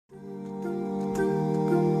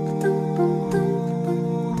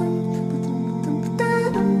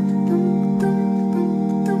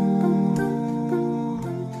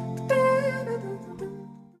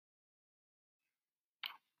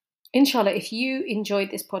Inshallah, if you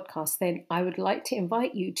enjoyed this podcast, then I would like to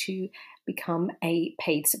invite you to become a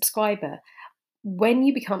paid subscriber. When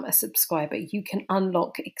you become a subscriber, you can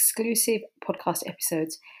unlock exclusive podcast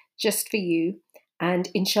episodes just for you. And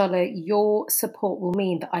inshallah, your support will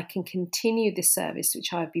mean that I can continue this service,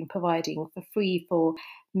 which I've been providing for free for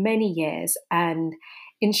many years. And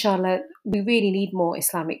inshallah, we really need more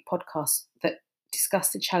Islamic podcasts that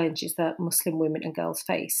discuss the challenges that Muslim women and girls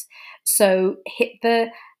face. So hit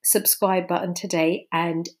the subscribe button today,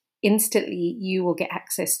 and instantly you will get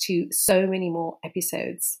access to so many more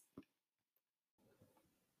episodes.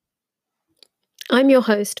 I'm your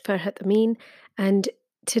host, Farhat Amin, and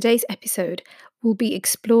today's episode will be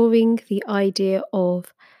exploring the idea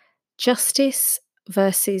of justice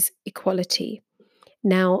versus equality.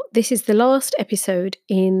 Now, this is the last episode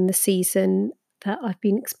in the season that I've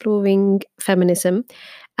been exploring feminism,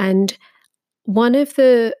 and one of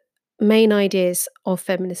the main ideas of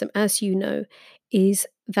feminism, as you know, is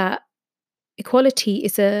that equality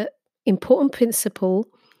is an important principle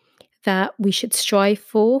that we should strive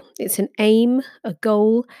for. It's an aim, a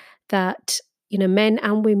goal that men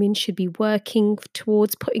and women should be working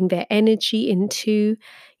towards, putting their energy into,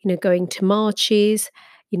 going to marches,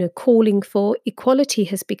 calling for. Equality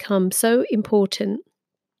has become so important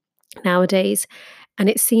nowadays. And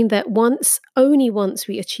it seemed that only once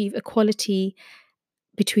we achieve equality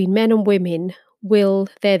between men and women will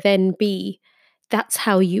there then be. That's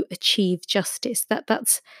how you achieve justice.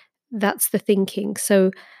 That's the thinking.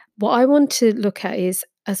 So what I want to look at is,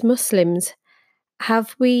 as Muslims,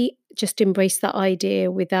 have we just embraced that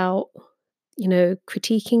idea without,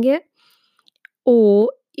 critiquing it?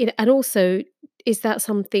 Or, and also, is that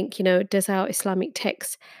something, does our Islamic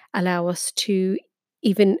text allow us to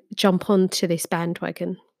even jump onto this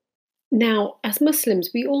bandwagon? Now, as Muslims,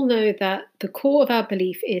 we all know that the core of our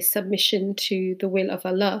belief is submission to the will of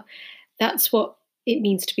Allah. That's what it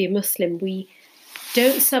means to be a Muslim. We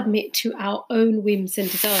don't submit to our own whims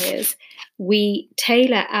and desires. We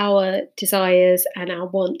tailor our desires and our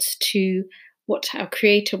wants to what our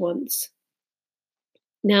Creator wants.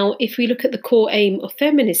 Now, if we look at the core aim of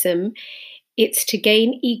feminism, it's to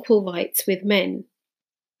gain equal rights with men,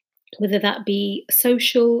 whether that be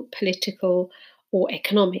social, political, or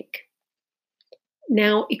economic.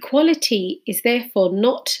 Now, equality is therefore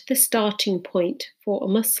not the starting point for a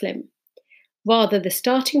Muslim. Rather, the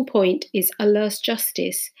starting point is Allah's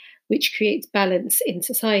justice, which creates balance in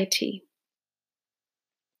society.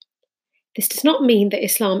 This does not mean that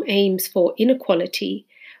Islam aims for inequality.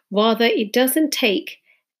 Rather, it doesn't take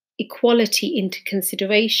equality into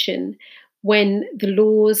consideration when the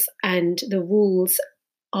laws and the rules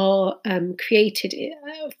are created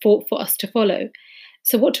for us to follow.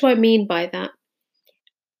 So what do I mean by that?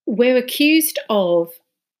 We're accused of,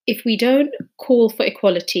 if we don't call for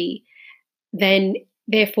equality, then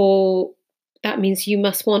therefore that means you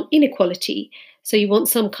must want inequality. So you want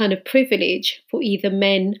some kind of privilege for either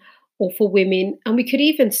men or for women. And we could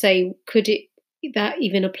even say, that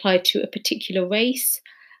even apply to a particular race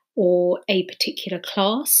or a particular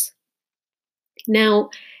class? Now,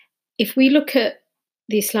 if we look at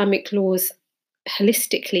the Islamic laws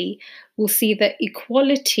holistically, we'll see that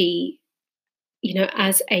equality,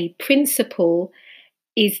 as a principle,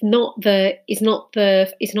 is not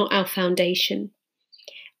our foundation.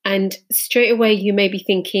 And straight away you may be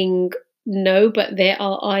thinking, no, but there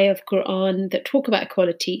are ayah of Quran that talk about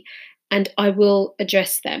equality, and I will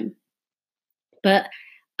address them. But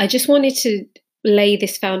I just wanted to lay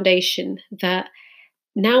this foundation that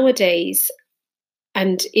nowadays,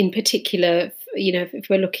 and in particular, if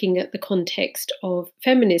we're looking at the context of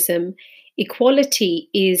feminism, equality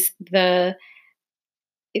is the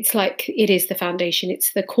foundation,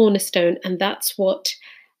 it's the cornerstone, and that's what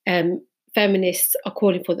feminists are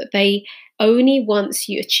calling for, that they only once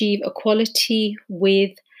you achieve equality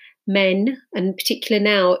with men, and in particular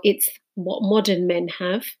now it's what modern men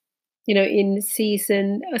have. In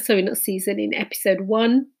episode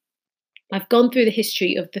 1, I've gone through the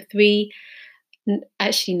history of the 3,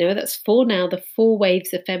 actually no, that's 4 now, the 4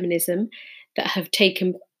 waves of feminism that have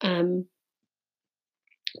taken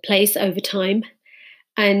place over time.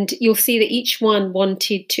 And you'll see that each one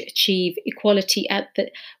wanted to achieve equality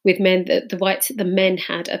with men, the rights that the men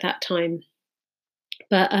had at that time.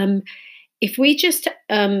 But if we just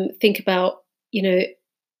think about,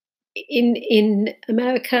 in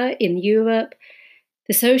America, in Europe,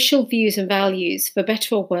 the social views and values, for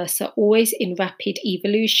better or worse, are always in rapid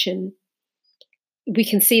evolution. We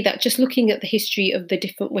can see that just looking at the history of the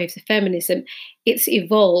different waves of feminism, it's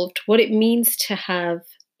evolved. What it means to have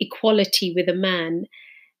equality with a man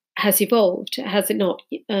has evolved, has it not?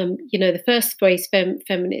 The first phrase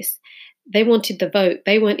feminists, they wanted the vote.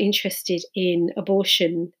 They weren't interested in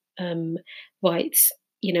abortion rights.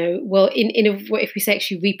 Well, if we say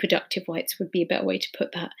actually reproductive rights would be a better way to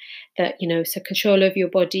put that. So control over your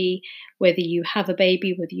body, whether you have a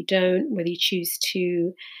baby, whether you don't, whether you choose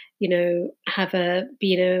to, be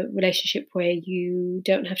in a relationship where you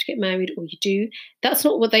don't have to get married or you do. That's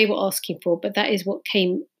not what they were asking for, but that is what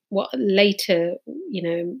later,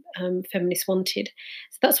 feminists wanted.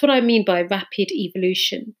 So that's what I mean by rapid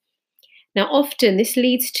evolution. Now, often this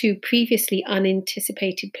leads to previously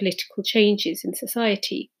unanticipated political changes in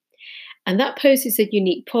society, and that poses a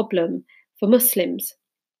unique problem for Muslims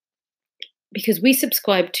because we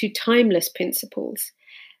subscribe to timeless principles.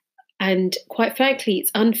 And quite frankly,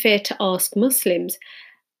 it's unfair to ask Muslims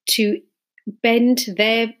to bend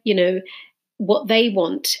their, what they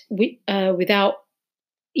want without,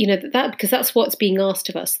 that because that's what's being asked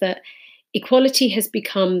of us, that equality has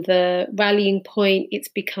become the rallying point. It's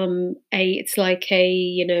like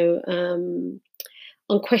a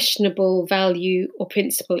unquestionable value or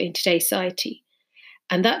principle in today's society.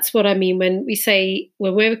 And that's what I mean when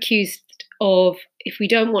we're accused of, if we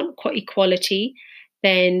don't want equality,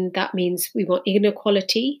 then that means we want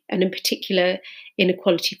inequality, and in particular,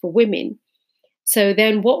 inequality for women. So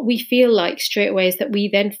then what we feel like straight away is that we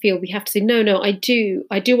then feel we have to say, no, I do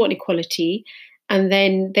want equality. And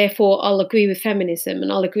then therefore I'll agree with feminism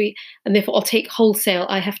and and therefore I'll take wholesale.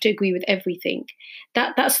 I have to agree with everything.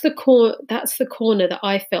 That's the corner that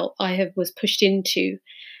I felt was pushed into.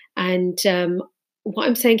 And what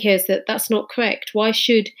I'm saying here is that that's not correct. Why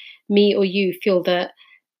should me or you feel that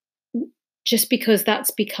just because that's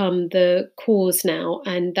become the cause now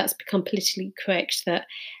and that's become politically correct, that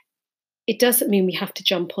it doesn't mean we have to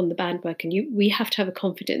jump on the bandwagon. We have to have a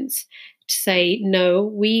confidence to say, no,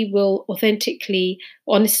 we will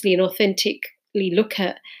honestly and authentically look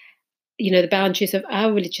at, the boundaries of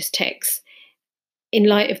our religious texts in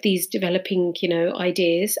light of these developing,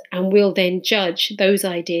 ideas, and we'll then judge those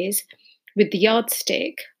ideas with the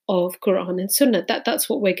yardstick of Quran and Sunnah. That's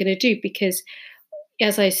what we're going to do, because,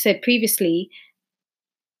 as I said previously,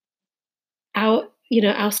 our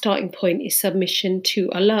starting point is submission to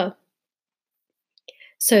Allah.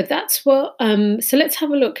 So that's what. So let's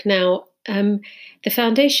have a look now. The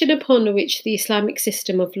foundation upon which the Islamic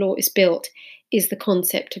system of law is built is the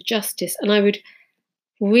concept of justice, and I would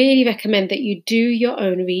really recommend that you do your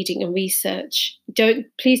own reading and research. Don't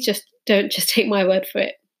just take my word for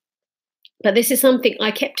it. But this is something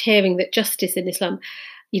I kept hearing, that justice in Islam,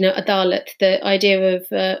 adalat, the idea of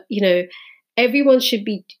everyone should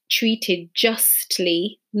be treated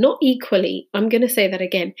justly, not equally. I'm going to say that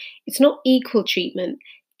again. It's not equal treatment,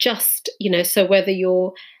 just, so whether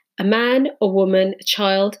you're a man, a woman, a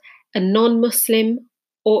child, a non-Muslim,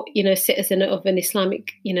 or, citizen of an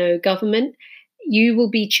Islamic, government, you will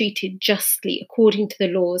be treated justly according to the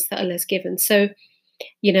laws that Allah has given. So,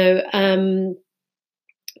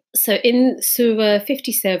 so in Surah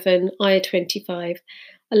 57, Ayah 25,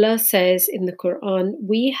 Allah says in the Quran,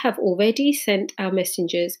 "We have already sent our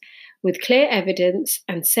messengers with clear evidence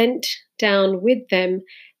and sent down with them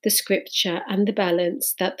the scripture and the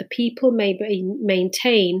balance, that the people may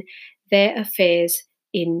maintain their affairs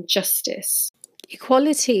in justice."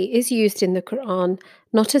 Equality is used in the Quran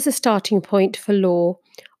not as a starting point for law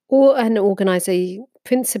or an organizing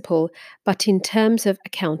principle, but in terms of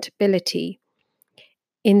accountability.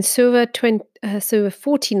 In Surah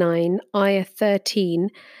 49, Ayah 13,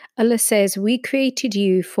 Allah says, "We created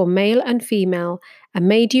you for male and female and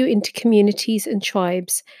made you into communities and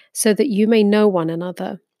tribes so that you may know one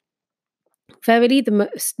another. Verily, the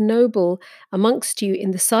most noble amongst you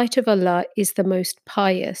in the sight of Allah is the most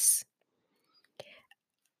pious."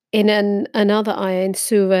 In another ayah, in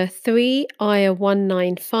Surah 3, Ayah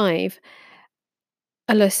 195,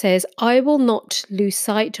 Allah says, "I will not lose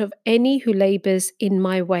sight of any who labors in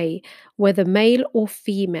my way, whether male or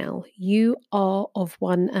female. You are of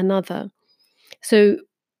one another." So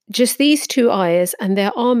just these two ayahs, and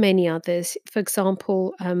there are many others. For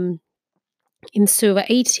example, in Surah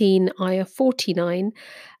 18, Ayah 49,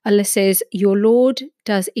 Allah says, "Your Lord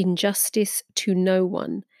does injustice to no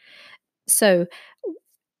one." So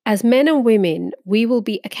as men and women, we will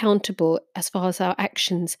be accountable as far as our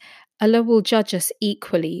actions. Allah will judge us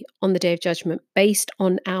equally on the Day of Judgment based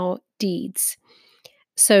on our deeds.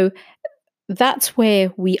 So that's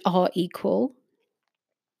where we are equal.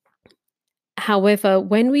 However,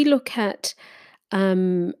 when we look at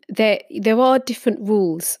there are different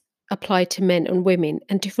rules applied to men and women,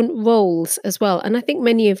 and different roles as well. And I think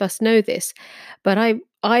many of us know this, but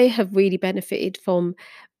I have really benefited from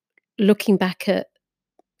looking back at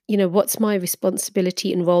what's my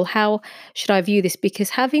responsibility and role? How should I view this? Because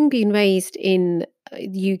having been raised in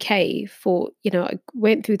the UK I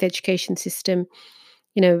went through the education system,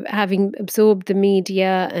 having absorbed the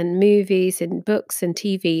media and movies and books and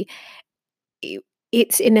TV,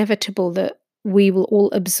 it's inevitable that we will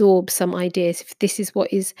all absorb some ideas. If this is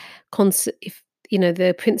what is constant, if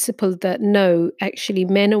the principle that no, actually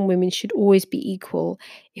men and women should always be equal,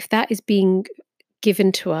 if that is being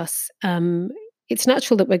given to us, it's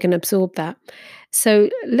natural that we're going to absorb that. So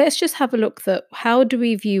let's just have a look at how do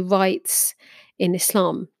we view rights in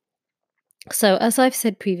Islam. So as I've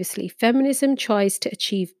said previously, feminism tries to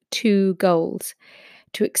achieve two goals: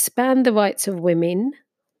 to expand the rights of women,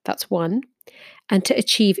 that's one, and to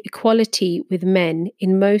achieve equality with men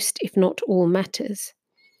in most, if not all, matters.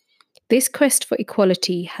 This quest for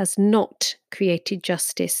equality has not created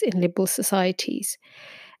justice in liberal societies,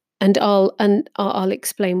 and I'll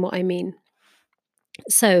explain what I mean.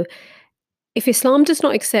 So, if Islam does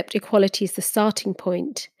not accept equality as the starting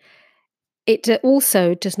point, it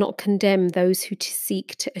also does not condemn those who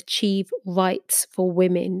seek to achieve rights for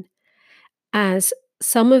women, as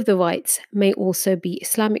some of the rights may also be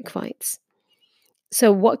Islamic rights.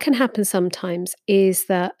 So, what can happen sometimes is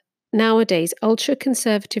that nowadays ultra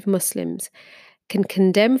conservative Muslims can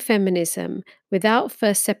condemn feminism without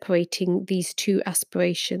first separating these two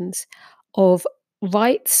aspirations of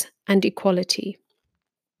rights and equality.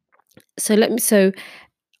 So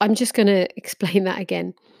I'm just going to explain that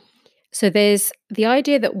again. So there's the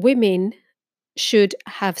idea that women should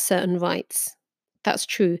have certain rights. That's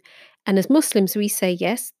true. And as Muslims, we say,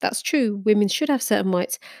 yes, that's true. Women should have certain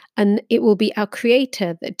rights. And it will be our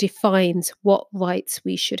creator that defines what rights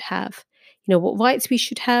we should have. What rights we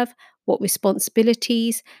should have, what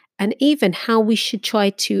responsibilities, and even how we should try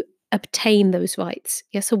to obtain those rights.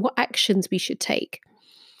 Yeah. So what actions we should take.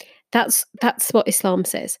 That's what Islam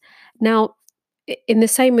says. Now, in the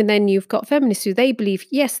same way, then you've got feminists who they believe,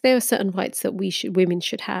 yes, there are certain rights that women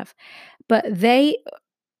should have, but they're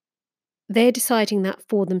deciding that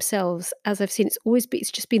for themselves. As I've seen,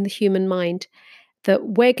 it's just been the human mind that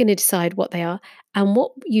we're going to decide what they are. And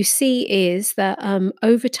what you see is that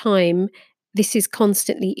over time, this is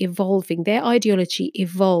constantly evolving. Their ideology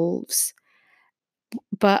evolves,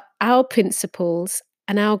 but our principles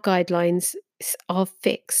and our guidelines are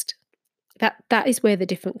fixed. That is where the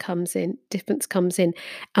difference comes in.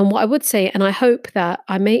 And what I would say, and I hope that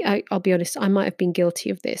I'll be honest, I might have been guilty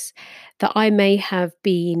of this, that I may have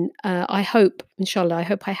been, I hope, inshallah, I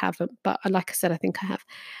hope I haven't, but like I said, I think I have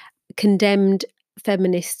condemned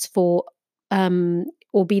feminists for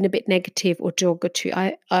or being a bit negative or derogatory.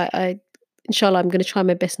 I inshallah, I'm going to try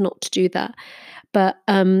my best not to do that. But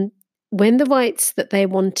when the rights that they're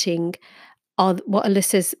wanting are what Allah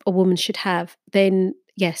says a woman should have, then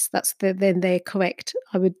yes, then they're correct.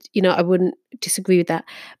 I wouldn't disagree with that.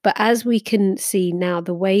 But as we can see now,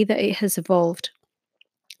 the way that it has evolved,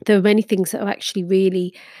 there are many things that are actually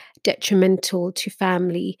really detrimental to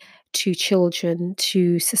family, to children,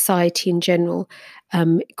 to society in general.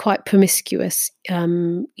 Quite promiscuous.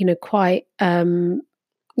 Quite.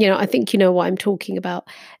 I think you know what I'm talking about.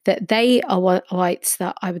 That they are rights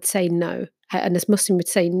that I would say no. And as Muslim would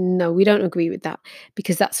say, no, we don't agree with that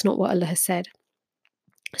because that's not what Allah has said.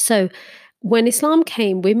 So when Islam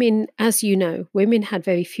came, women, as you know, women had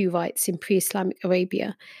very few rights in pre-Islamic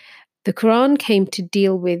Arabia. The Quran came to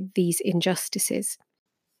deal with these injustices.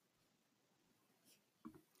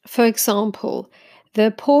 For example,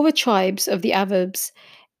 the poorer tribes of the Arabs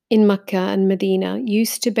in Mecca and Medina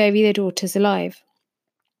used to bury their daughters alive.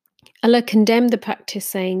 Allah condemned the practice,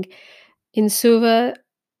 saying in Surah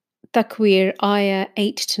Takwir, ayah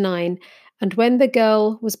 8-9, and when the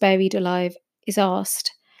girl was buried alive, is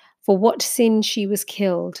asked for what sin she was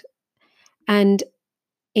killed. And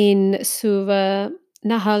in Surah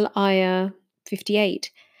Nahl, ayah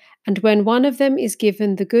 58, and when one of them is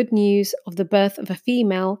given the good news of the birth of a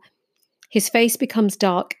female, his face becomes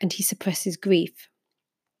dark and he suppresses grief.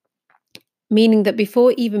 Meaning that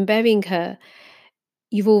before even burying her,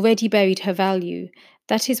 you've already buried her value.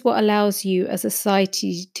 That is what allows you as a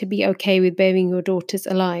society to be okay with burying your daughters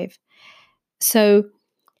alive. So,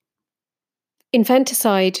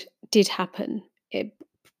 infanticide did happen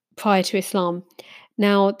prior to Islam.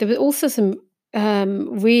 Now, there were also some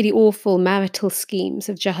really awful marital schemes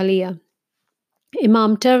of Jahiliyyah.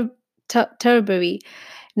 Imam Tabari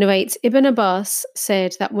narrates Ibn Abbas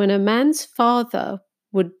said that when a man's father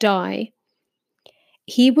would die,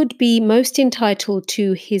 he would be most entitled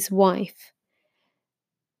to his wife.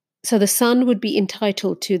 So the son would be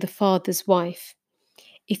entitled to the father's wife.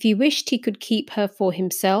 If he wished, he could keep her for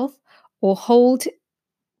himself or hold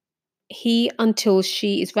he until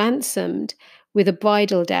she is ransomed with a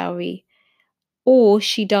bridal dowry, or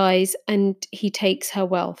she dies and he takes her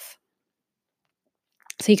wealth.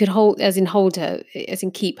 So he could hold, as in hold her, as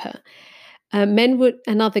in keep her.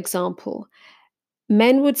 Another example,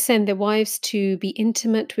 men would send their wives to be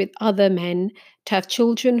intimate with other men to have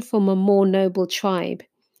children from a more noble tribe.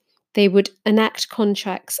 They would enact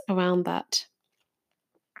contracts around that.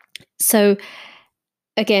 So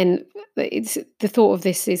again, the thought of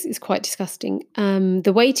this is quite disgusting.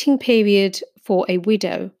 The waiting period for a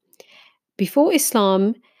widow. Before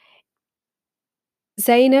Islam,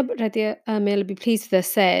 Zainab, may Allah be pleased with her,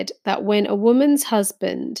 said that when a woman's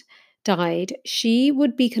husband died, she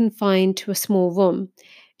would be confined to a small room.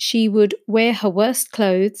 She would wear her worst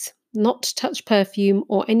clothes, not touch perfume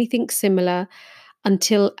or anything similar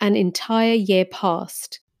until an entire year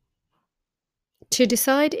passed. To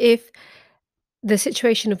decide if the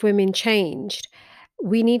situation of women changed,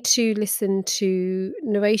 we need to listen to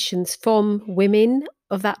narrations from women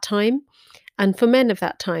of that time and for men of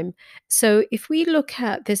that time. So if we look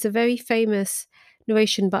at, there's a very famous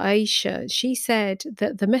narration by Aisha. She said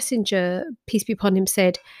that the messenger, peace be upon him,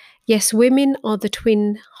 said, yes, women are the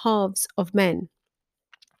twin halves of men.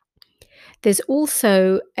 There's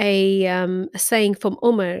also a saying from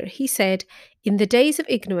Umar. He said, in the days of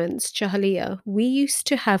ignorance, Jahiliyyah, we used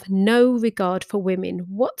to have no regard for women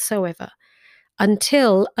whatsoever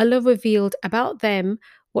until Allah revealed about them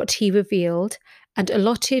what He revealed and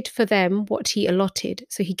allotted for them what He allotted.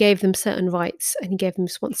 So He gave them certain rights and He gave them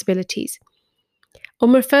responsibilities.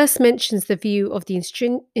 Umar first mentions the view of the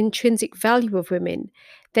intrinsic value of women.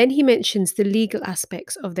 Then he mentions the legal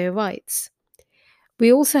aspects of their rights.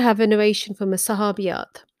 We also have a narration from a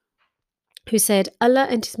Sahabiyat who said, Allah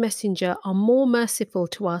and His Messenger are more merciful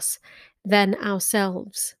to us than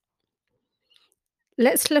ourselves.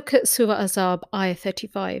 Let's look at Surah Azab, ayah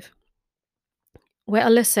 35, where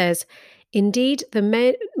Allah says, indeed,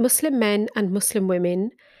 the Muslim men and Muslim women,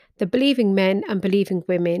 the believing men and believing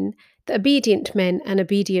women, the obedient men and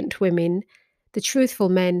obedient women, the truthful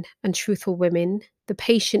men and truthful women, the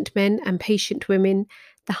patient men and patient women,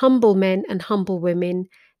 the humble men and humble women,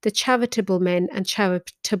 the charitable men and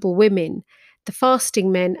charitable women, the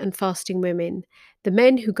fasting men and fasting women, the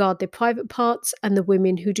men who guard their private parts and the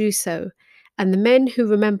women who do so, and the men who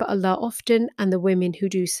remember Allah often and the women who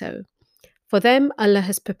do so. For them, Allah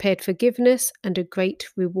has prepared forgiveness and a great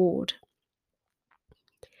reward.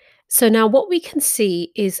 So now what we can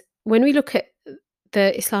see is when we look at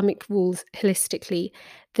the Islamic rules holistically,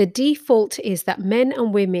 the default is that men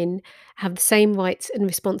and women have the same rights and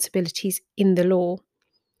responsibilities in the law.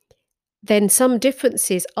 Then some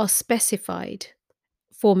differences are specified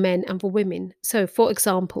for men and for women. So, for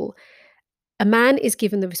example, a man is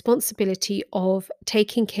given the responsibility of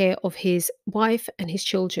taking care of his wife and his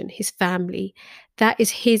children, his family. That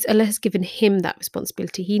is Allah has given him that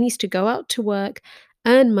responsibility. He needs to go out to work,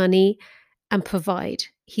 earn money, and provide.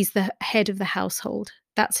 He's the head of the household.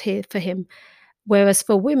 That's here for him. Whereas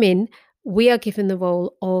for women, we are given the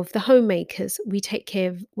role of the homemakers. We take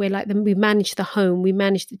care of, we're like them, we manage the home, we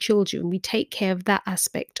manage the children, we take care of that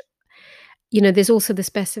aspect. There's also the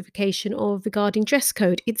specification of regarding dress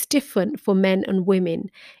code. It's different for men and women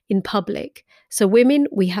in public. So women,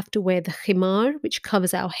 we have to wear the khimar, which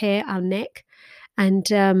covers our hair, our neck,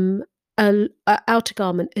 and an outer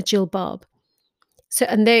garment, a jilbab. So,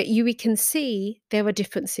 and there we can see there are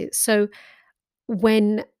differences. So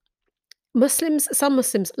when some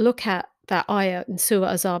Muslims look at that ayah in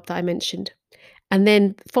Surah Azab that I mentioned, and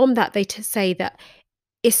then from that they say that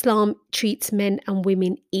Islam treats men and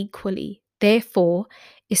women equally. Therefore,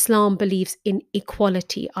 Islam believes in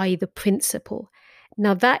equality, i.e. the principle.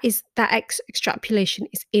 Now that extrapolation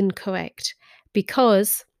is incorrect,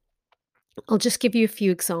 because I'll just give you a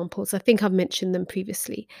few examples. I think I've mentioned them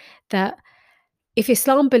previously, that if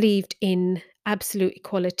Islam believed in absolute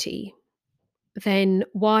equality, then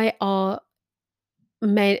why are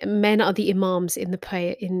men are the imams in the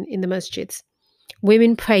prayer in the masjids?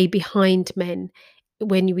 Women pray behind men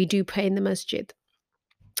when we do pray in the masjid.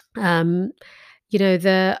 The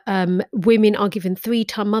women are given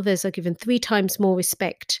mothers are given 3 times more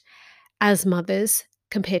respect as mothers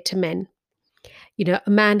compared to men. A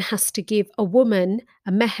man has to give a woman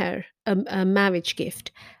a meher, a marriage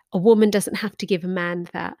gift. A woman doesn't have to give a man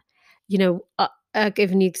that. I'll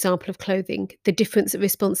give an example of clothing, the difference of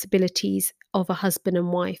responsibilities of a husband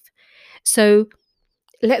and wife. So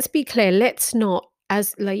let's be clear, let's not,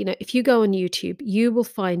 if you go on YouTube, you will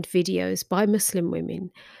find videos by Muslim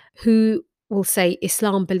women who will say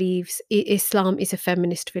Islam is a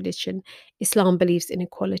feminist religion. Islam believes in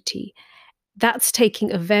equality. That's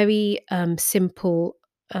taking a very simple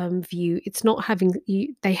view. It's not having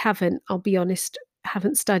they haven't, I'll be honest,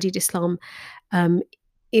 haven't studied Islam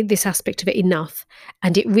in this aspect of it enough.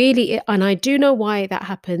 And and I do know why that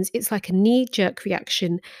happens. It's like a knee-jerk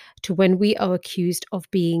reaction to when we are accused of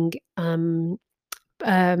being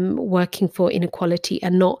working for inequality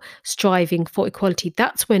and not striving for equality.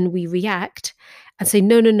 That's when we react and say,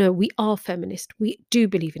 no, no, no, we are feminist. We do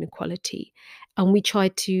believe in equality. And we try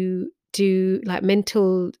to do like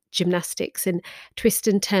mental gymnastics and twist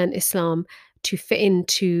and turn Islam to fit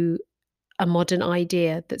into a modern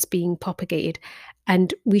idea that's being propagated.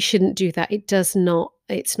 And we shouldn't do that. It's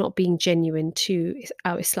not being genuine to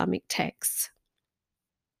our Islamic texts.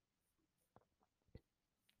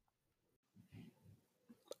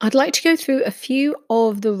 I'd like to go through a few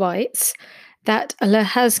of the rights that Allah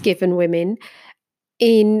has given women.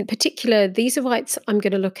 In particular, these are rights I'm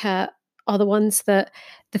going to look at are the ones that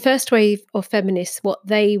the first wave of feminists, what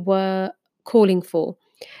they were calling for.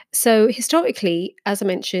 So historically, as I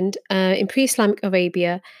mentioned, in pre-Islamic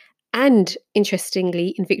Arabia, and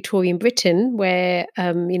interestingly, in Victorian Britain, where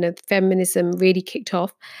feminism really kicked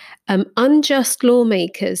off, unjust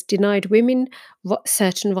lawmakers denied women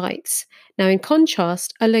certain rights. Now, in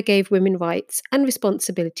contrast, Allah gave women rights and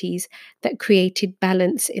responsibilities that created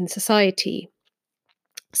balance in society.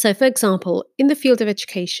 So, for example, in the field of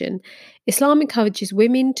education, Islam encourages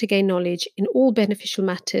women to gain knowledge in all beneficial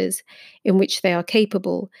matters in which they are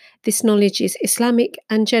capable. This knowledge is Islamic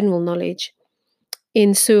and general knowledge.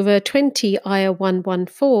 In Surah 20, Ayah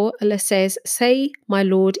 114, Allah says, "Say, my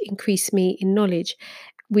Lord, increase me in knowledge."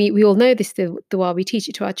 We all know this dua, we teach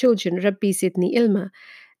it to our children, Rabbi zidni ilma.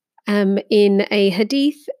 In a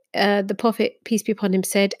hadith, the Prophet, peace be upon him,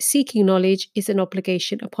 said, "Seeking knowledge is an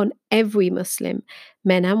obligation upon every Muslim,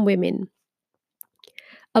 men and women."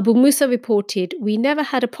 Abu Musa reported, "We never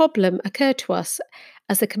had a problem occur to us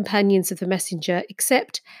as the companions of the Messenger,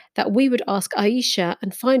 except that we would ask Aisha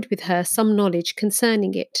and find with her some knowledge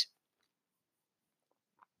concerning it."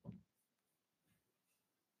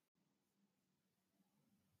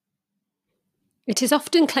 It is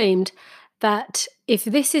often claimed that if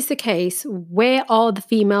this is the case, where are the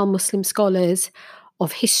female Muslim scholars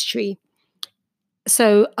of history?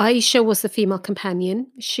 So Aisha was the female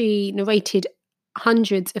companion. She narrated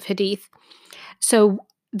hundreds of hadith. So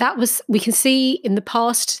we can see in the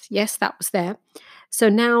past, yes, that was there. So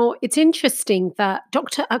now it's interesting that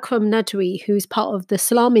Dr. Akram Nadwi, who's part of the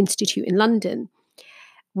Salam Institute in London,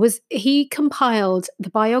 he compiled the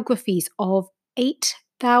biographies of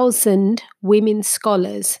 8,000 women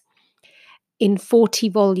scholars in 40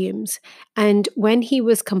 volumes. And when he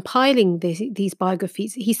was compiling these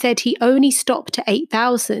biographies, he said he only stopped at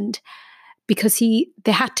 8,000 because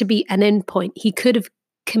there had to be an endpoint. He could have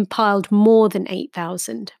compiled more than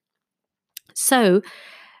 8,000. So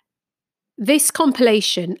this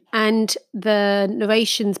compilation and the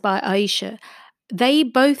narrations by Aisha, they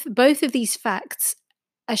both of these facts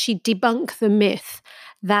actually debunk the myth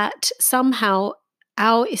that somehow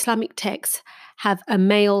our Islamic texts have a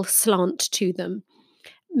male slant to them.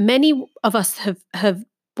 Many of us have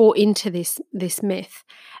bought into this myth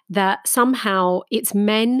that somehow it's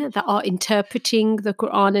men that are interpreting the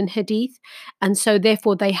Quran and Hadith, and so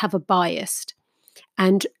therefore they have a bias.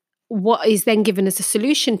 And what is then given as a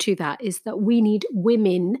solution to that is that we need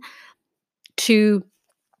women to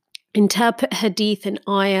interpret Hadith and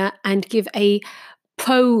Ayah and give a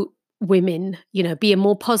pro-women, be a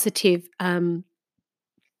more positive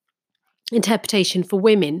interpretation for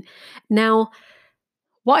women. Now,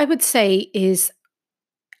 what I would say is,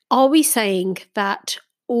 are we saying that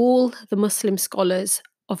all the Muslim scholars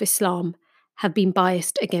of Islam have been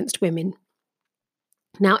biased against women?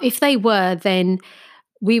 Now, if they were, then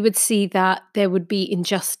we would see that there would be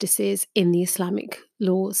injustices in the Islamic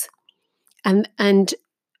laws. And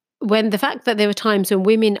when the fact that there are times when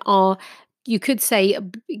women are, you could say,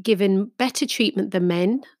 given better treatment than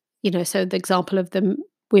men, so the example of the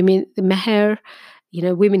women, the meher,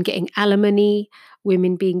 women getting alimony,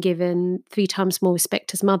 women being given 3 times more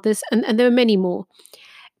respect as mothers, and there are many more,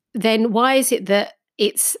 then why is it that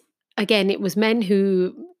it was men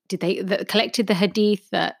that collected the hadith,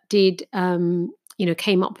 that did,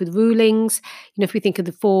 came up with rulings? If we think of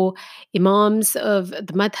the 4 imams of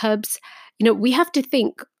the madhabs, we have to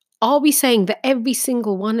think, are we saying that every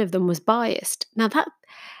single one of them was biased? Now that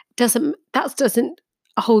doesn't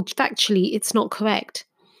hold factually, it's not correct.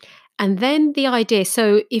 And then the idea,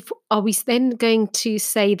 so are we then going to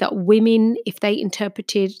say that women, if they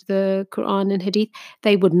interpreted the Quran and Hadith,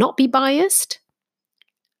 they would not be biased?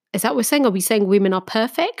 Is that what we're saying? Are we saying women are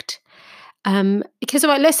perfect? Because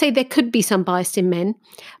let's say there could be some bias in men,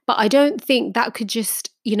 but I don't think that could just,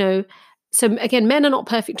 So again, men are not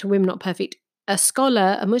perfect and women are not perfect. A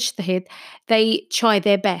scholar, a mujtahid, they try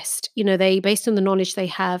their best. They based on the knowledge they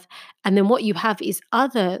have, and then what you have is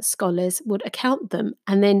other scholars would account them.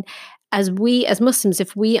 And then as Muslims,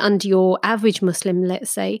 if we under your average Muslim,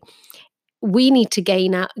 let's say, we need to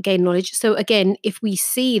gain knowledge. So again, if we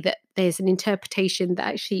see that there's an interpretation that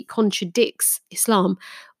actually contradicts Islam,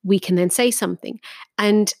 we can then say something.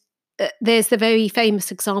 And there's the very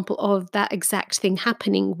famous example of that exact thing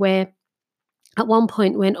happening, where at one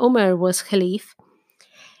point when Umar was Khalif,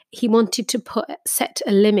 he wanted to set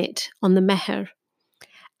a limit on the meher.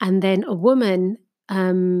 And then a woman,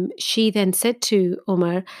 she then said to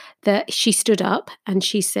Umar that she stood up and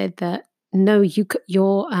she said that, no, he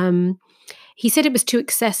said it was too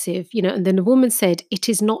excessive, and then the woman said, it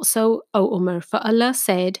is not so, O Umar, for Allah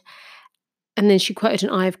said, and then she quoted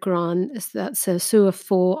an ayah of Quran, that's Surah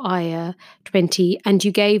 4, ayah 20, and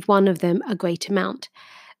you gave one of them a great amount.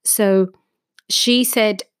 So she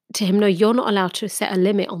said to him, no, you're not allowed to set a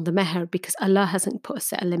limit on the meher because Allah hasn't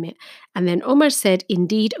set a limit. And then Umar said,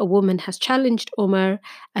 indeed, a woman has challenged Umar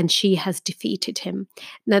and she has defeated him.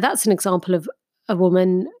 Now that's an example of a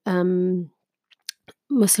woman,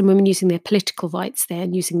 Muslim women using their political rights there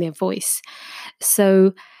and using their voice.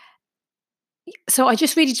 So I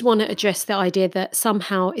just really want to address the idea that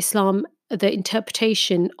somehow Islam, the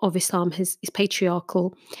interpretation of Islam is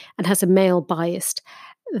patriarchal and has a male bias.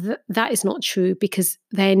 That is not true, because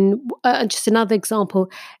then, just another example,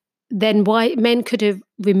 then why men could have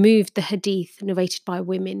removed the hadith narrated by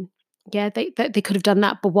women. Yeah, they could have done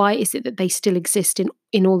that, but why is it that they still exist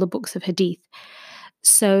in all the books of hadith?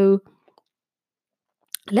 So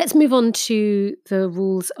let's move on to the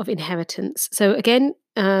rules of inheritance. So again,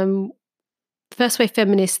 first wave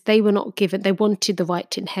feminists, they wanted the right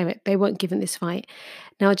to inherit. They weren't given this right.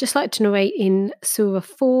 Now, I'd just like to narrate in Surah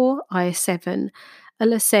 4, ayah 7,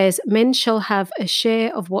 Allah says, men shall have a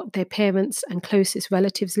share of what their parents and closest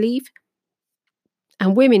relatives leave,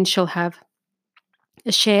 and women shall have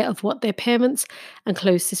a share of what their parents and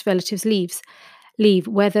closest relatives leave,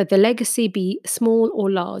 whether the legacy be small or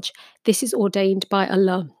large. This is ordained by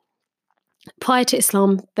Allah. Prior to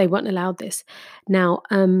Islam, they weren't allowed this. Now,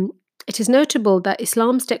 it is notable that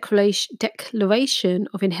Islam's declaration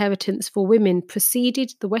of inheritance for women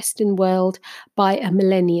preceded the Western world by a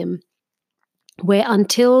millennium, where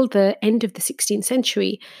until the end of the 16th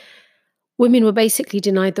century, women were basically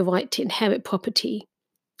denied the right to inherit property.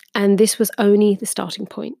 And this was only the starting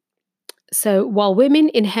point. So while women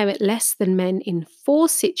inherit less than men in 4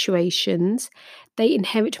 situations, they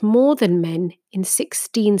inherit more than men in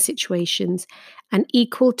 16 situations and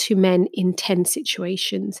equal to men in 10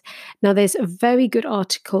 situations. Now, there's a very good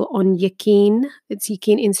article on Yaqeen, it's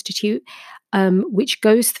Yaqeen Institute, which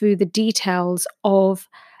goes through the details of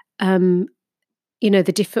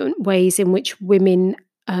the different ways in which women,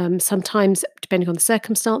 sometimes depending on the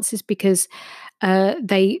circumstances, because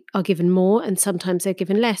they are given more and sometimes they're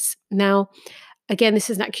given less. Now, again, this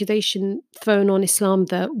is an accusation thrown on Islam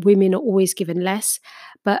that women are always given less.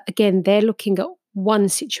 But again, they're looking at one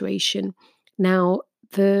situation. Now,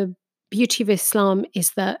 the beauty of Islam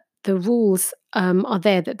is that the rules are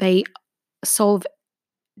there, that they solve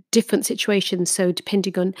different situations. So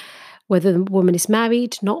depending on whether the woman is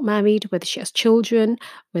married, not married, whether she has children,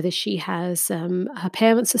 whether she has her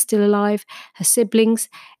parents are still alive, her siblings,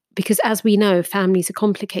 because as we know, families are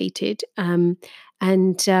complicated. So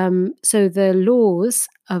the laws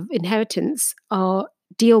of inheritance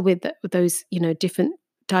deal with those, different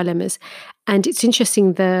dilemmas. And it's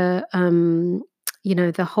interesting, the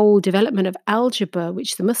whole development of algebra,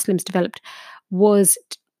 which the Muslims developed, was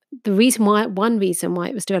one reason why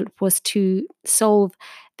it was developed was to solve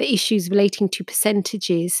the issues relating to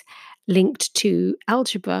percentages linked to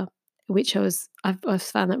algebra, which I've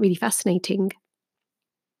found that really fascinating.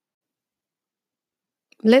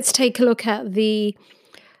 Let's take a look at the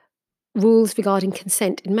rules regarding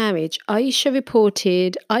consent in marriage. Aisha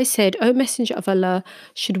reported, I said, O Messenger of Allah,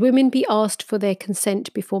 should women be asked for their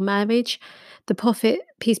consent before marriage? The Prophet,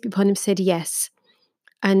 peace be upon him, said yes.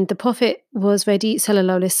 And the Prophet was ready,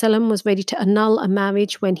 sallallahu alaihi wasallam, was ready to annul a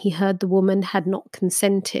marriage when he heard the woman had not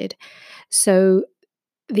consented. So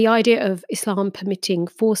the idea of Islam permitting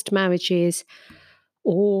forced marriages,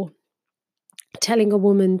 or telling a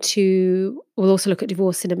woman we'll also look at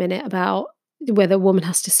divorce in a minute, about whether a woman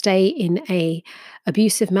has to stay in a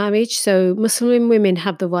abusive marriage. So Muslim women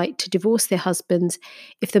have the right to divorce their husbands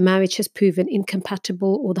if the marriage has proven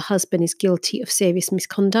incompatible or the husband is guilty of serious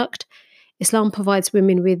misconduct. Islam provides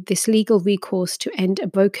women with this legal recourse to end a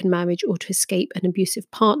broken marriage or to escape an abusive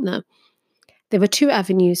partner. There are 2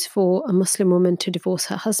 avenues for a Muslim woman to divorce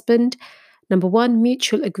her husband. Number one,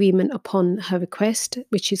 mutual agreement upon her request,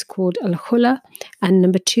 which is called al-khula. And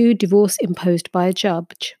number two, divorce imposed by a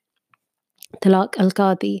judge, talaq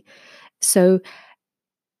al-qadi. So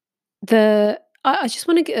I just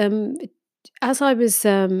want to, as I was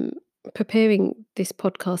preparing this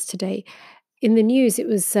podcast today, in the news, it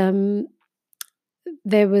was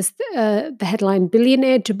there was the headline: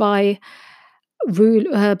 billionaire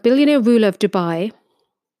ruler of Dubai,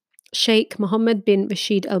 Sheikh Mohammed bin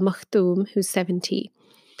Rashid Al Maktoum, who's 70,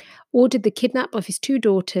 ordered the kidnap of his two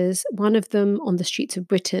daughters, one of them on the streets of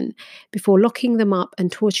Britain, before locking them up and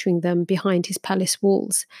torturing them behind his palace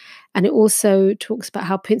walls. And it also talks about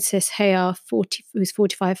how Princess Haya, who's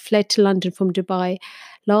 45, fled to London from Dubai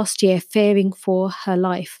last year, fearing for her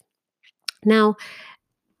life. Now,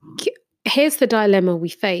 here's the dilemma we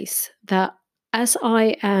face, that as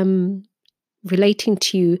I am relating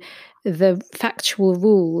to you the factual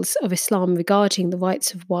rules of Islam regarding the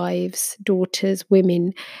rights of wives, daughters,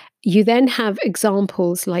 women, you then have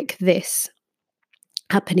examples like this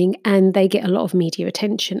happening, and they get a lot of media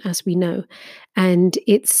attention, as we know. And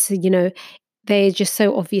it's, they're just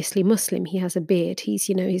so obviously Muslim. He has a beard. He's,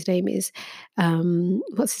 his name is,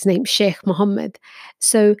 what's his name? Sheikh Mohammed.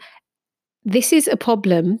 So this is a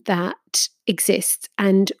problem that exists.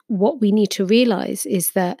 And what we need to realize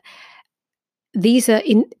is that these are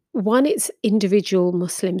it's individual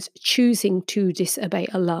Muslims choosing to disobey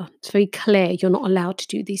Allah. It's very clear you're not allowed to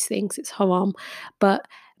do these things. It's haram, but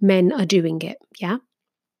men are doing it. Yeah.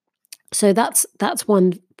 So that's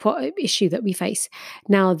one issue that we face.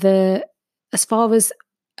 Now, as far as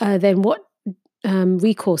then what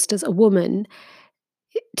recourse does a woman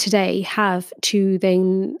today have to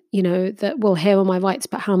then, that, well, here are my rights,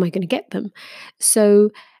 but how am I going to get them? So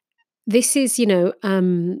this is,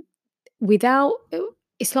 without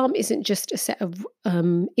Islam isn't just a set of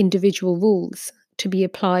individual rules to be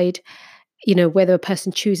applied, whether a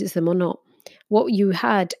person chooses them or not. What you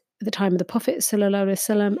had at the time of the Prophet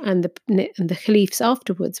ﷺ and the Caliphs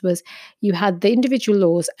afterwards was you had the individual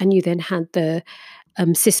laws, and you then had the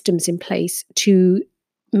systems in place to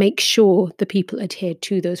make sure the people adhered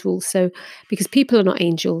to those rules. So, because people are not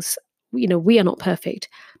angels, we are not perfect.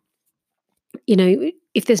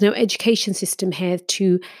 If there's no education system here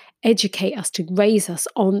to educate us, to raise us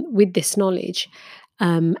on with this knowledge,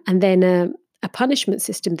 and then a punishment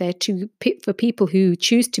system there for people who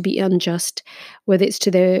choose to be unjust, whether it's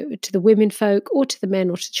to the women folk or to the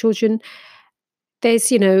men or to children, there's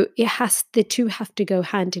the two have to go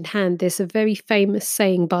hand in hand. There's a very famous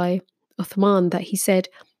saying by Uthman that he said,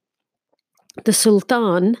 the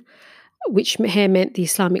Sultan, which here meant the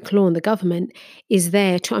Islamic law and the government, is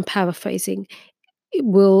there to, I'm paraphrasing,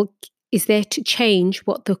 is there to change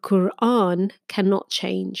what the Quran cannot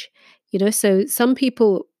change. So some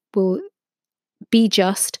people will be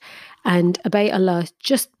just and obey Allah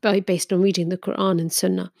just based on reading the Quran and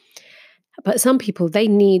Sunnah. But some people, they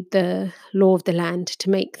need the law of the land to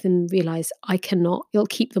make them realize, I cannot, it'll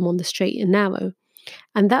keep them on the straight and narrow.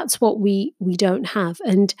 And that's what we don't have.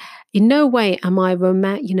 And in no way am I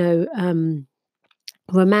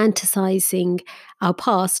romanticizing our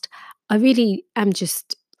past. I really am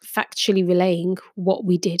just factually relaying what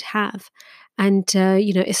we did have. And,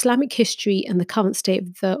 Islamic history and the current state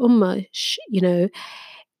of the Ummah,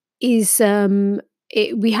 is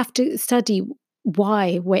we have to study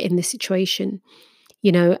why we're in this situation,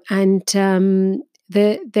 and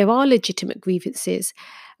there are legitimate grievances,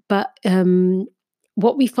 but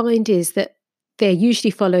what we find is that they're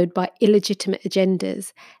usually followed by illegitimate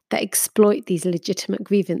agendas that exploit these legitimate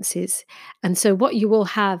grievances. And so what you will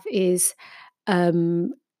have is,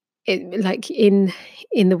 like in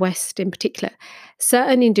the West in particular,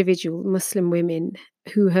 certain individual Muslim women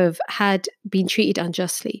who have been treated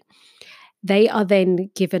unjustly, they are then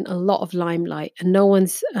given a lot of limelight, and no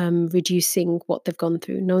one's reducing what they've gone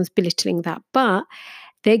through. No one's belittling that, but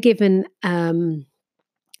they're given an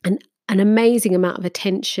amazing amount of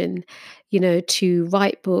attention, to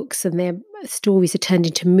write books, and their stories are turned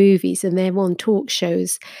into movies, and they're on talk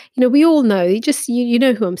shows. We all know, you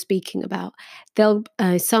know who I'm speaking about. They'll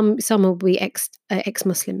some will be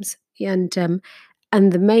ex-Muslims, and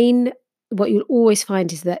the main, what you'll always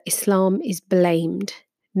find is that Islam is blamed.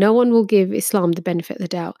 No one will give Islam the benefit of the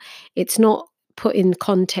doubt. It's not put in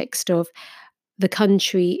context of the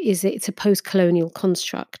country, it's a post-colonial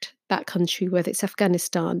construct. That country, whether it's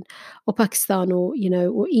Afghanistan or Pakistan or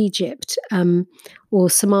Egypt or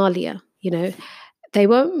Somalia, they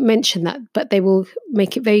won't mention that, but they will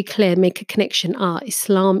make it very clear, make a connection.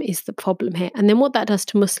 Islam is the problem here. And then what that does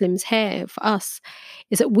to Muslims here, for us,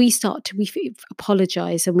 is that we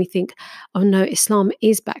apologize and we think, oh no, Islam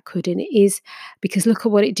is backward, and it is because look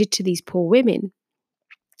at what it did to these poor women.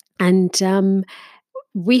 And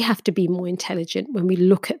we have to be more intelligent when we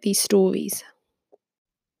look at these stories.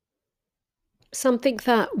 Something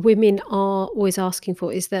that women are always asking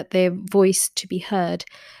for is that their voice to be heard.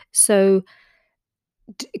 So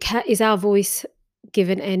is our voice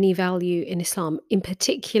given any value in Islam, in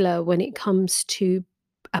particular when it comes to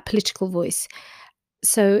a political voice?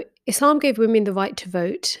 So Islam gave women the right to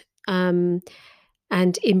vote, and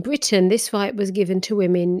in Britain, this right was given to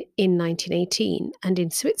women in 1918, and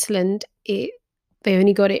in Switzerland, they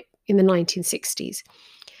only got it in the 1960s.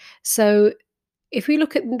 So if we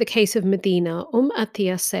look at the case of Medina,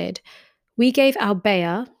 Atiyah said, "We gave our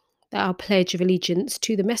bay'ah, our pledge of allegiance,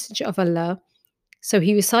 to the Messenger of Allah. So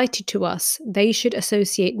he recited to us, they should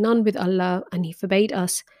associate none with Allah, and he forbade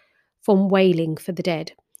us from wailing for the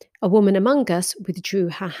dead. A woman among us withdrew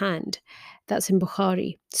her hand." That's in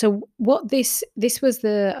Bukhari. So what this was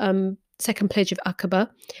the second pledge of Aqaba.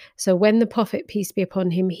 So when the Prophet, peace be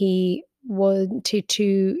upon him, he wanted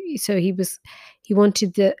the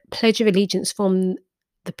pledge of allegiance from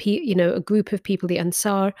a group of people, the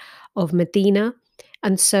Ansar of Medina.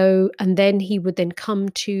 And then he would then come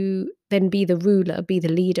to then be the ruler, be the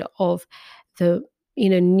leader of the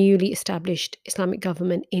newly established Islamic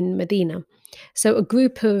government in Medina. So a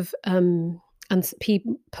group of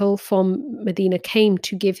people from Medina came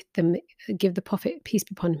to give the Prophet, peace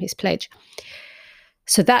be upon him, his pledge.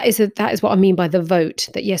 So that is what I mean by the vote,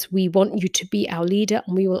 that yes, we want you to be our leader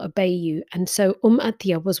and we will obey you. And so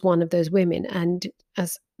Atiyah was one of those women. And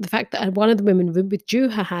as the fact that one of the women withdrew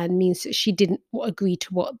her hand means that she didn't agree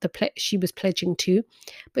to what she was pledging to,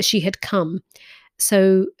 but she had come.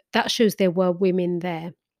 So that shows there were women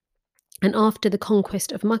there. And after the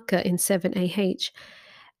conquest of Makkah in 7 AH,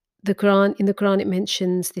 in the Quran it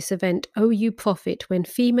mentions this event: "O you Prophet, when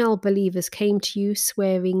female believers came to you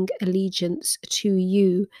swearing allegiance to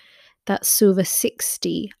you." That's Surah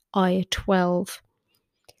 60, Ayah 12.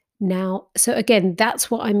 Now, so again,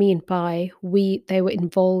 that's what I mean by they were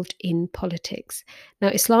involved in politics. Now,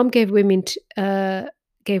 Islam gave women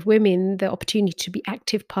the opportunity to be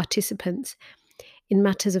active participants in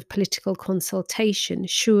matters of political consultation,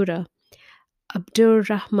 shura. Abdur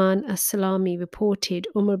Rahman as-Salami reported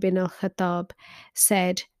Umar bin al-Khattab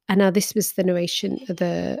said, and now this was the narration,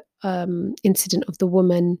 the incident of the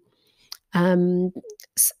woman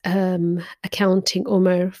accounting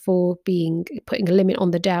Umar for putting a limit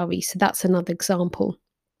on the dowry. So that's another example.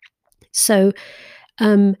 So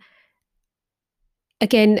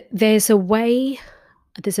again, there's a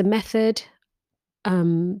method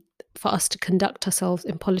for us to conduct ourselves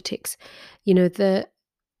in politics.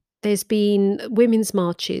 There's been women's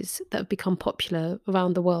marches that have become popular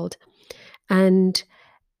around the world. And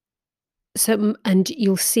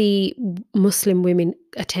you'll see Muslim women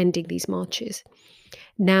attending these marches.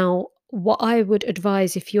 Now, what I would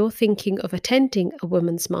advise, if you're thinking of attending a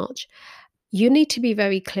women's march, you need to be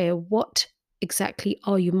very clear, what exactly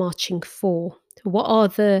are you marching for? What are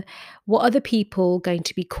the people going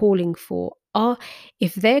to be calling for?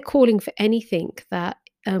 If they're calling for anything that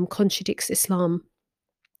contradicts Islam,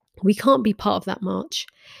 we can't be part of that march.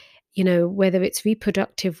 Whether it's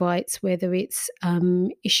reproductive rights, whether it's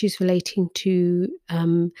issues relating to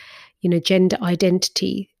gender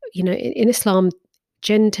identity. In Islam,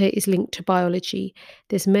 gender is linked to biology.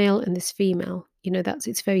 There's male and there's female.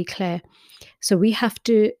 It's very clear. So we have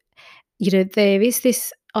to, there is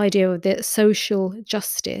this idea of the social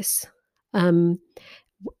justice.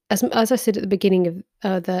 As I said at the beginning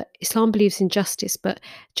of that Islam believes in justice, but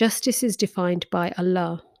justice is defined by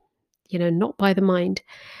Allah, not by the mind.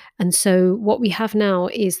 And so what we have now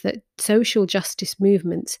is that social justice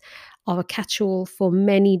movements are a catch-all for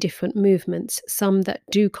many different movements, some that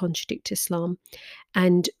do contradict Islam.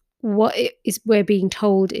 And what we're being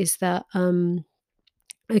told is that,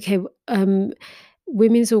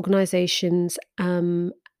 women's organizations,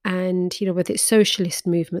 and, whether it's socialist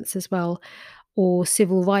movements as well, or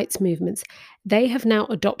civil rights movements, they have now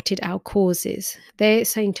adopted our causes. They're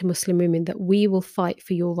saying to Muslim women that we will fight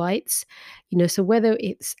for your rights. So whether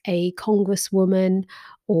it's a congresswoman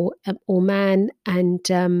or man, and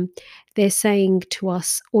they're saying to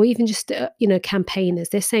us, or even just campaigners,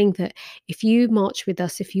 they're saying that if you march with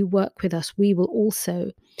us, if you work with us, we will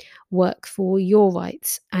also work for your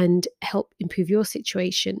rights and help improve your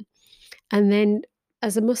situation. And then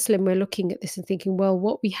as a Muslim, we're looking at this and thinking, well,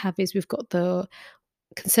 what we have is we've got the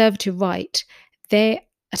conservative right. They're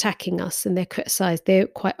attacking us and they're criticized, they're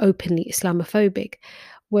quite openly Islamophobic.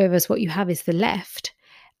 Whereas what you have is the left.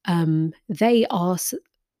 They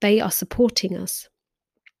are supporting us,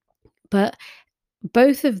 but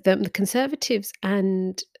both of them, the Conservatives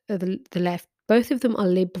and the left, both of them are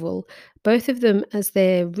liberal. Both of them, as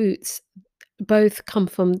their roots, both come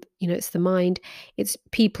from, it's the mind, it's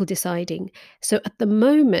people deciding. So at the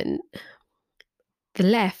moment, the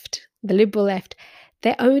left, the liberal left,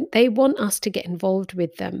 they want us to get involved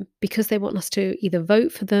with them because they want us to either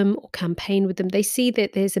vote for them or campaign with them. They see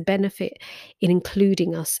that there's a benefit in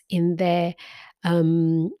including us in their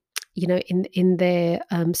in their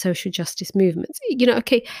social justice movements.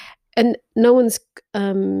 Okay, and no one's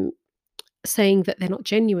saying that they're not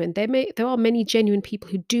genuine. There are many genuine people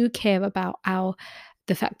who do care about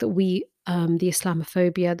the fact that we the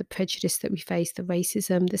Islamophobia, the prejudice that we face, the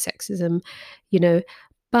racism, the sexism,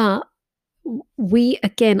 but we,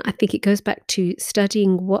 again, I think it goes back to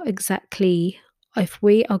studying what exactly, if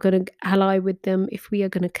we are going to ally with them, if we are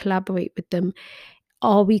going to collaborate with them,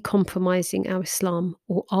 are we compromising our Islam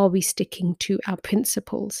or are we sticking to our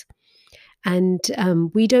principles? And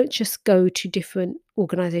we don't just go to different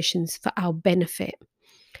organizations for our benefit,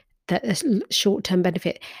 that short-term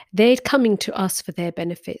benefit. They're coming to us for their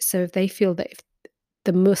benefit. So if they feel that if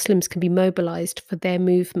the Muslims can be mobilized for their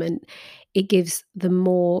movement, it gives them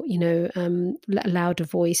more, a louder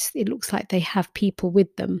voice. It looks like they have people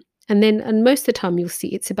with them. And most of the time you'll see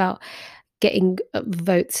it's about getting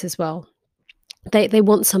votes as well. They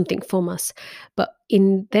want something from us, but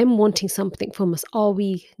in them wanting something from us, are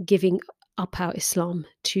we giving up our Islam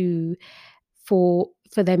for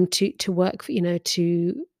them to work,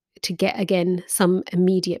 to get, again, some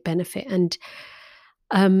immediate benefit? And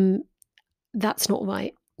that's not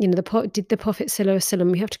right. Did the Prophet Sallallahu Alaihi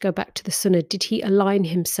Wasallam, we have to go back to the Sunnah, did he align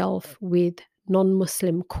himself with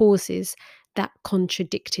non-Muslim causes that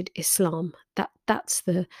contradicted Islam? That's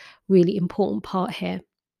the really important part here.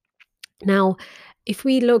 Now, if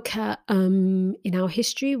we look at in our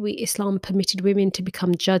history, Islam permitted women to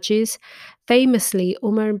become judges. Famously,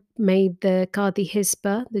 Umar made the Qadi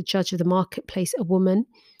Hisba, the judge of the marketplace, a woman.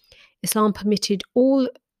 Islam permitted all,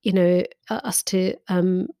 us to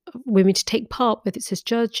women to take part, whether it's as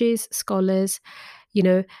judges, scholars.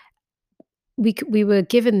 We were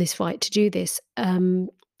given this right to do this.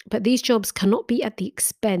 But these jobs cannot be at the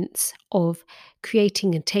expense of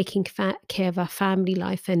creating and taking care of our family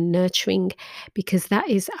life and nurturing, because that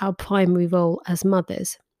is our primary role as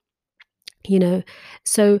mothers.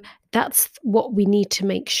 So that's what we need to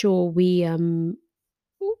make sure we're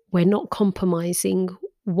not compromising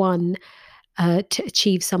one to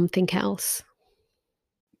achieve something else.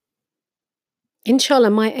 Inshallah,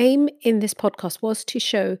 my aim in this podcast was to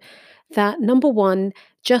show that, number one,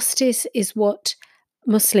 justice is what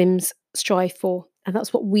Muslims strive for, and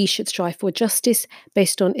that's what we should strive for. Justice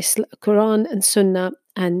based on Quran and Sunnah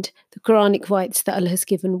and the Quranic rights that Allah has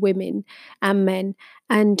given women and men,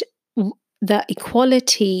 and that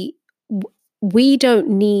equality. We don't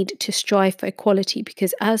need to strive for equality,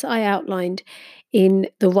 because as I outlined in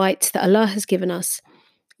the rights that Allah has given us,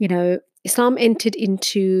 Islam entered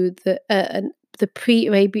into the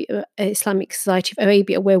pre-Arabia Islamic society of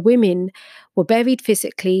Arabia, where women were buried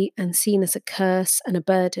physically and seen as a curse and a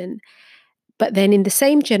burden. But then in the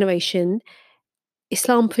same generation,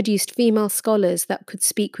 Islam produced female scholars that could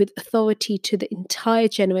speak with authority to the entire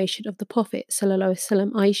generation of the Prophet Sallallahu Alaihi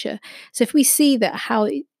Wasallam, Aisha. So if we see that how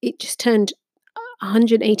it just turned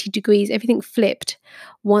 180 degrees, everything flipped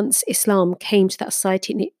once Islam came to that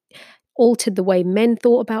society, and it altered the way men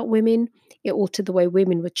thought about women. It altered the way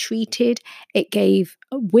women were treated. It gave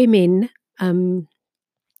women,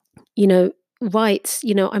 rights.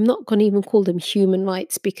 I'm not going to even call them human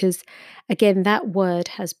rights, because, again, that word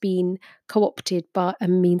has been co-opted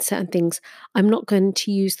and means certain things. I'm not going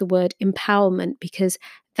to use the word empowerment, because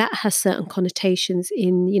that has certain connotations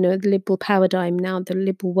in, the liberal paradigm now, the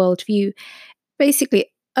liberal worldview. Basically,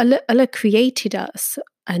 Allah created us,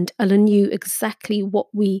 and Allah knew exactly what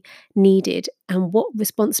we needed and what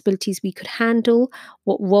responsibilities we could handle,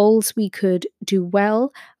 what roles we could do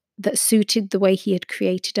well that suited the way He had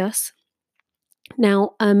created us.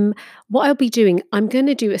 Now, what I'll be doing, I'm going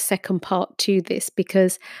to do a second part to this,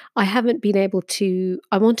 because I haven't been able to.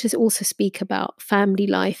 I want to also speak about family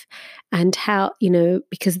life and how,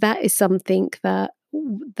 because that is something that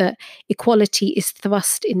equality is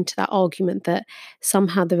thrust into that argument, that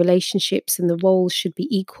somehow the relationships and the roles should be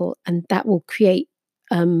equal, and that will create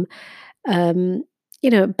balance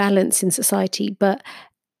in society. But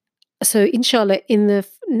so inshallah, in the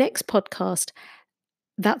next podcast,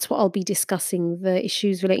 that's what I'll be discussing, the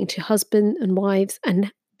issues relating to husband and wives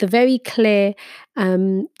and the very clear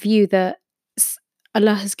view that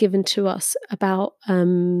Allah has given to us about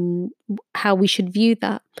how we should view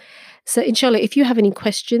that. So, inshallah, if you have any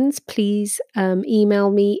questions, please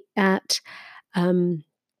email me at.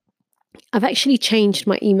 I've actually changed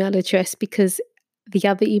my email address because the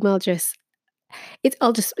other email address.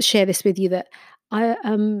 I'll just share this with you that I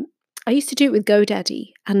used to do it with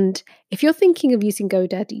GoDaddy, and if you're thinking of using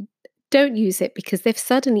GoDaddy, don't use it because they've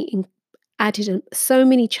suddenly added so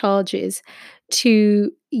many charges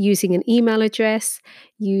to using an email address.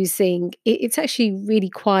 It's actually really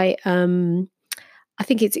quite. I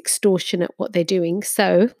think it's extortionate what they're doing.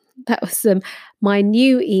 So that was my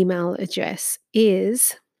new email address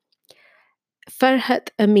is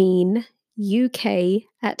Farhat Amin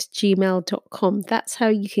uk@gmail.com. That's how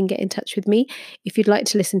you can get in touch with me. If you'd like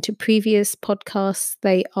to listen to previous podcasts,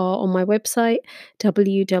 they are on my website,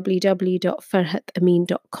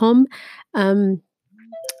 www.farhatamin.com.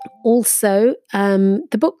 Also,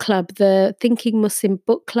 the book club, the Thinking Muslim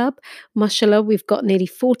Book Club, mashallah, we've got nearly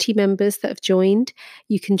 40 members that have joined.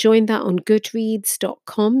 You can join that on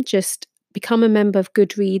goodreads.com. Just become a member of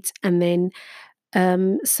Goodreads and then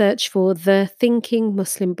search for the Thinking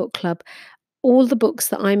Muslim Book Club. All the books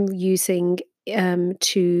that I'm using in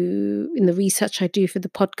the research I do for the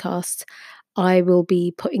podcast, I will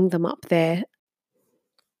be putting them up there.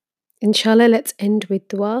 Inshallah, let's end with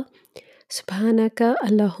dua. Subhanaka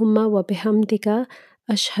Allahumma wa bihamdika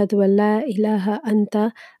ashhadu an la ilaha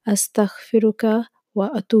anta astaghfiruka wa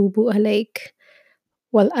atubu alayk.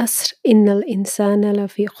 والعصر إن الإنسان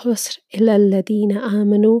لفي خسر إلا الذين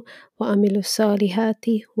آمنوا وعملوا الصالحات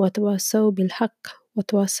وتواصوا بالحق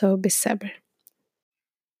وتواصوا بالصبر.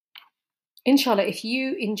 Inshallah, if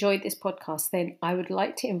you enjoyed this podcast, then I would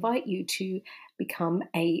like to invite you to become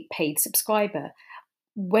a paid subscriber.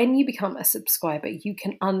 When you become a subscriber, you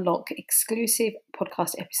can unlock exclusive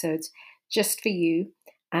podcast episodes just for you.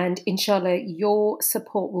 And inshallah, your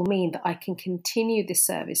support will mean that I can continue this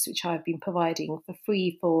service, which I've been providing for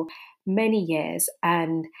free for many years.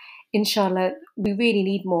 And inshallah, we really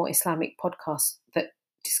need more Islamic podcasts that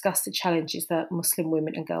discuss the challenges that Muslim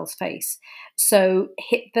women and girls face. So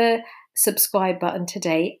hit the subscribe button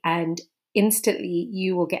today and instantly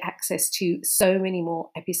you will get access to so many more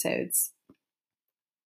episodes.